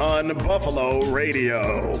 p.m. on Buffalo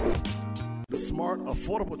Radio. The smart,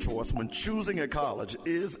 affordable choice when choosing a college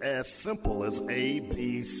is as simple as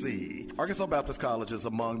ABC. Arkansas Baptist College is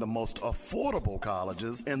among the most affordable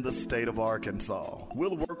colleges in the state of Arkansas.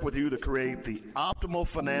 We'll work with you to create the optimal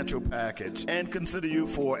financial package and consider you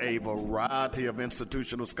for a variety of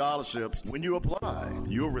institutional scholarships. When you apply,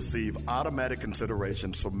 you'll receive automatic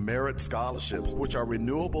considerations for merit scholarships, which are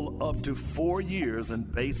renewable up to 4 years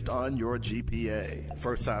and based on your GPA.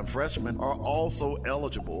 First-time freshmen are also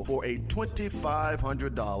eligible for a $2,500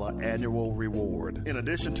 annual reward. In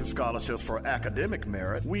addition to scholarships for academic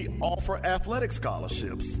merit, we offer athletic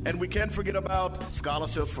scholarships. And we can't forget about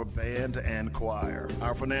scholarships for band and choir.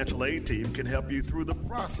 Our financial aid team can help you through the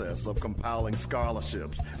process of compiling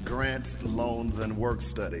scholarships, grants, loans, and work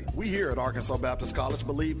study. We here at Arkansas Baptist College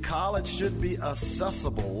believe college should be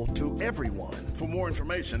accessible to everyone. For more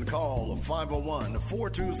information, call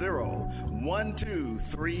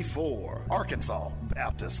 501-420-1234. Arkansas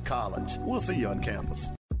Baptist College. We'll see you on campus.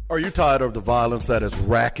 Are you tired of the violence that is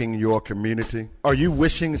racking your community? Are you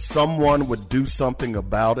wishing someone would do something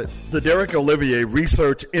about it? The Derek Olivier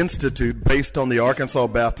Research Institute, based on the Arkansas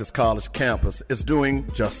Baptist College campus, is doing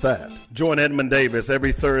just that. Join Edmund Davis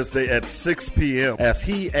every Thursday at 6 p.m. as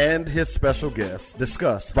he and his special guests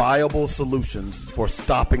discuss viable solutions for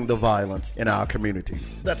stopping the violence in our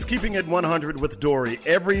communities. That's Keeping It 100 with Dory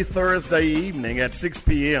every Thursday evening at 6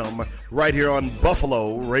 p.m. right here on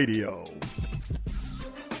Buffalo Radio.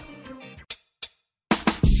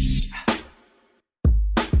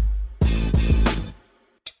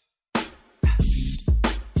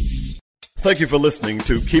 Thank you for listening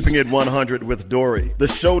to Keeping It 100 with Dory, the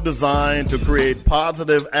show designed to create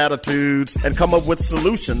positive attitudes and come up with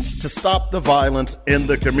solutions to stop the violence in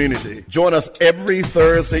the community. Join us every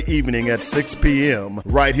Thursday evening at 6 p.m.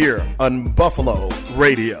 right here on Buffalo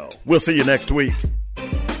Radio. We'll see you next week.